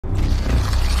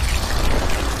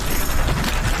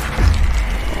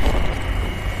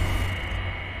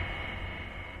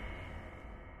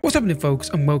What's happening, folks,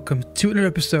 and welcome to another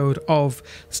episode of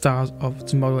Stars of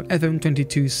Tomorrow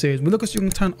FM22 series. We look at young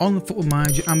talent on the football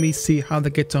manager and we see how they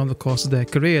get on the course of their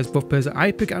careers, both players that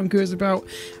I pick I'm curious about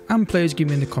and players give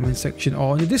me in the comment section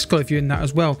or in the Discord if you're in that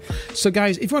as well. So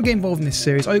guys, if you want to get involved in this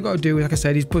series, all you got to do, like I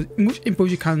said, is put as much info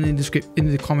as you can in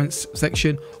the comments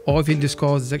section, or if you're in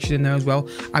Discord, there's a section in there as well.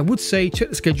 I would say check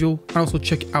the schedule and also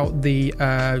check out the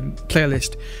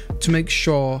playlist to make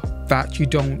sure that you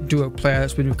don't do a player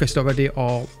that's been requested already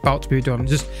or about to be done.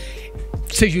 Just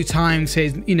saves you time,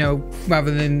 saves, you know,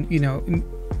 rather than, you know,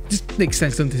 just makes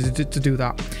sense to do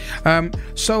that.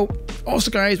 So also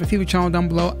guys, my favorite channel down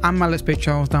below and my Let's Play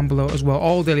channels down below as well,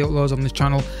 all daily uploads on this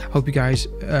channel. I hope you guys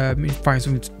find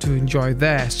something to enjoy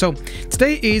there. So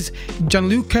today is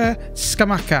Gianluca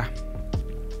Scamacca,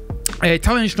 a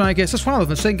Italian striker. It's Sassuolo,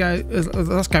 the same guy as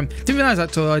last time. Didn't realise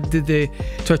that till I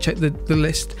checked the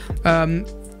list.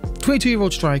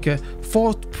 22-year-old striker,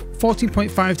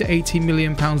 14.5 to 18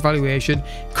 million pounds valuation.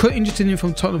 Cut interesting in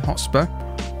from Tottenham Hotspur.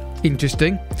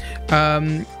 Interesting.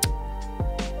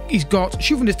 He's got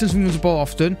shooting distance and runs the ball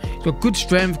often. He's got good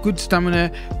strength, good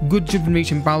stamina, good jumping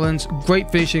reach and balance,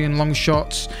 great finishing and long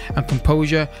shots and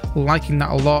composure. Liking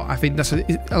that a lot. I think that's a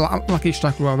lucky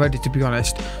striker already, to be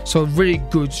honest. So really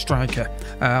good striker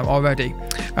already.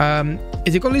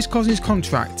 Has he got least clause in his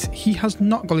contract? He has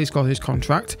not got least clause in his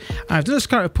contract. I've done a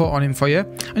scout report on him for you,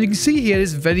 and you can see here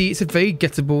it's a very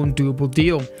gettable and doable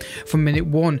deal from minute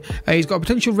one. He's got a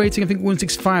potential rating, I think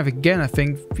 165 again. I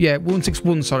think, yeah,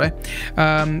 161. Sorry.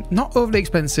 Not overly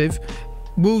expensive.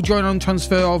 Will join on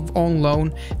transfer on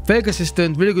loan. Very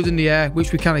consistent, really good in the air,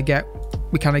 which we kind of get.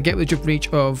 We kind of get with a jump reach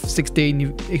of 16.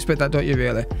 You expect that, don't you?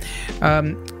 Really.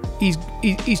 He's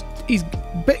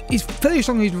fairly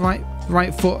strong on his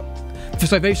right foot.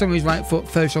 So very strong on his right foot,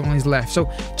 very strong on his left. So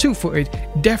two-footed,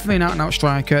 definitely an out-and-out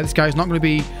striker. This guy's not going to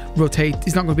be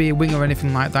he's not going to be a winger or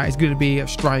anything like that. He's going to be a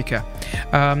striker.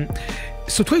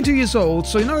 So 22 years old,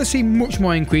 so you're not going to see much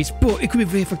more increase, but it could be a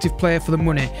very effective player for the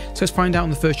money. So let's find out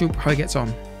in the first group how he gets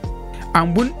on.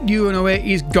 And wouldn't you know it,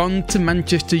 he's gone to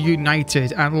Manchester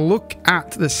United, and look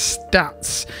at the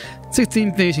stats.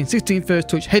 16 finishing, 16 first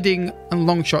touch, heading and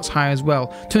long shots high as well.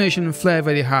 Termination and flair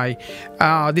very high.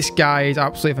 This guy is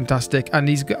absolutely fantastic, and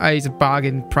he's a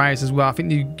bargain price as well. I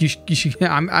think you should.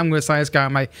 I'm going to say this guy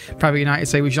on my private United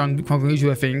say we should on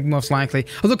Conclusion, I think, most likely.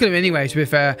 I'll look at him anyway, to be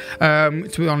fair,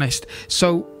 to be honest.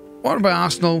 So, what about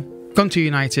Arsenal? Gone to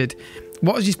United.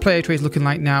 What is his player traits looking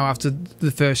like now after the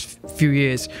first few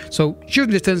years? So shooting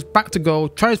distance, back to goal,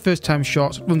 tries first time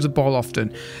shots, runs the ball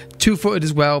often. Two-footed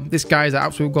as well. This guy is an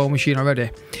absolute goal machine already.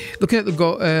 Looking at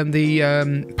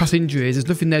the past injuries, there's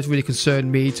nothing there to really concern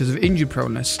me in terms of injury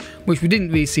proneness, which we didn't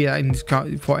really see that in his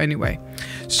report anyway.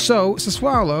 So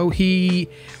Sassuolo, he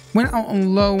went out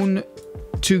on loan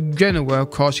to Genoa, of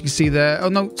course, you can see there. Oh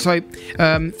no, sorry,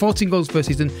 14 goals per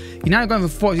season. You're now going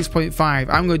for 46.5.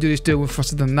 I'm going to do this deal with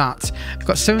faster than that. He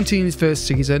got 17 in his first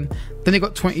season, then he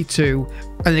got 22,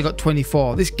 and then he got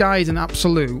 24. This guy is an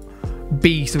absolute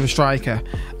beast of a striker,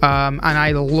 and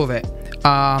I love it.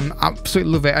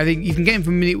 Absolutely love it. I think you can get him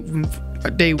from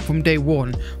day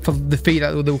one for the fee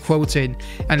that they were quoting,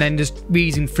 and then just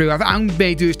weasing through. I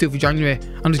may do this deal for January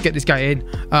and just get this guy in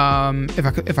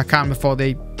if I can before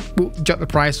they jack the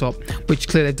price up, which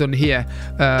clearly they've done here,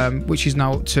 which is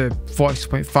now up to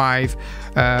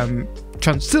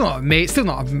 46.5. Still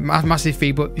not a massive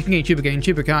fee, but you can get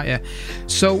cheaper, can't you?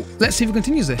 So let's see if he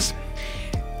continues this.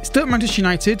 Still at Manchester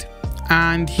United,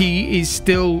 and he is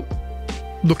still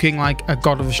looking like a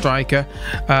god of a striker.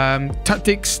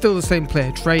 Tactics still the same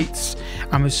player traits.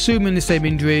 I'm assuming the same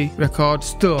injury record,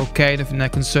 still okay, nothing there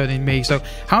concerning me. So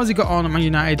how's he got on at Man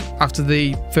United after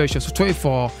the first year? So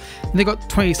 24, then they got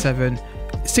 27,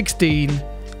 16,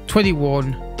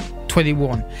 21,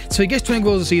 21. So he gets 20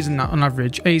 goals a season on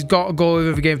average, and he's got a goal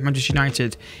every game for Manchester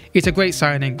United. It's a great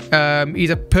signing. He's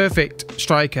a perfect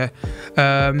striker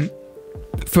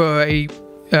for a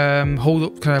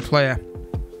hold-up kind of player.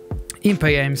 You can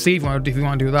pay AMC if you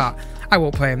want to do that. I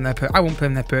won't play him there. I won't play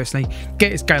him there personally.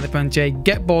 Get this guy in the penalty,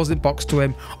 get balls in the box to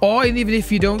him, or even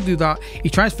if you don't do that, he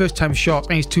tries first time shots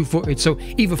and he's two-footed, so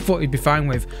either foot he'd be fine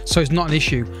with. So it's not an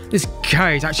issue. This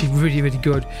guy is actually really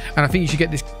good, and I think you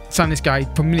should sign this guy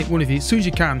from minute one of you as soon as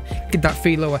you can. Get that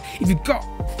fee lower. If you've got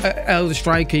an elder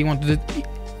striker you want to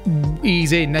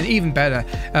ease in, then even better.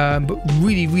 But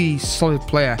really solid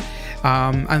player.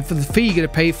 And for the fee you're going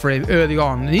to pay for him early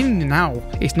on, and even now,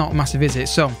 it's not massive, is it?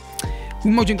 So,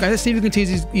 guys, let's see if he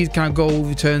continues his kind of goal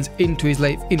returns into his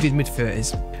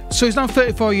mid-30s. So he's now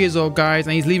 34 years old, guys,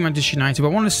 and he's leaving Manchester United. But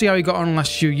I want to see how he got on the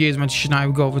last few years. Manchester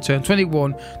United goal return: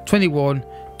 21, 21,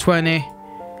 20,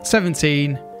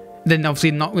 17, then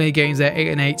obviously not many games there, 8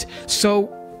 and 8.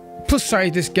 So plus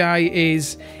side, this guy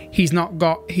is he's not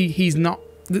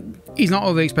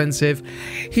overly expensive.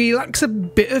 He lacks a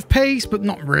bit of pace, but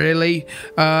not really.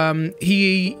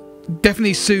 He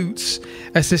definitely suits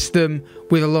a system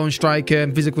with a lone striker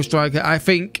and physical striker. I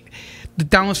think the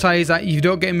downside is that if you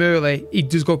don't get him early, he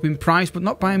does go up in price, but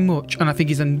not by much. And I think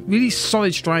he's a really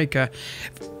solid striker.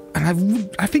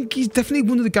 And I think he's definitely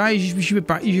one of the guys you should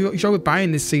be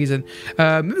buying this season.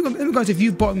 Let me guys, if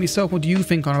you've bought him yourself, what do you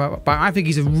think on about? But I think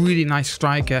he's a really nice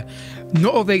striker,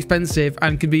 not overly expensive,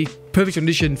 and could be perfect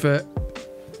condition for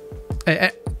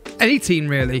any team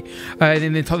really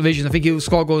in the top division. I think he'll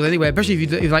score goals anyway, especially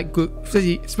if you like good,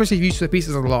 especially if you use the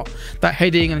pieces a lot. That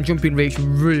heading and jumping range is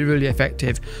really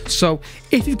effective. So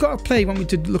if you've got a play you want me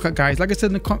to look at, guys, like I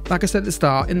said at the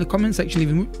start, in the comment section,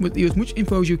 leave as much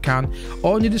info as you can,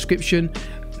 or in the description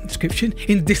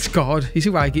in Discord. You see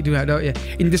why I keep doing that, don't you?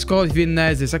 In Discord, if you're in there,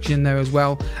 there's a section in there as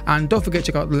well. And don't forget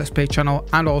to check out the Let's Play channel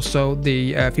and also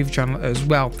the FIFA channel as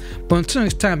well. But until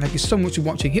next time, thank you so much for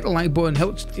watching. Hit the like button,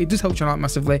 it does help the channel out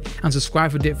massively, and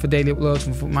subscribe for daily uploads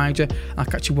from Football Manager. I'll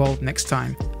catch you all next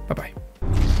time. Bye bye.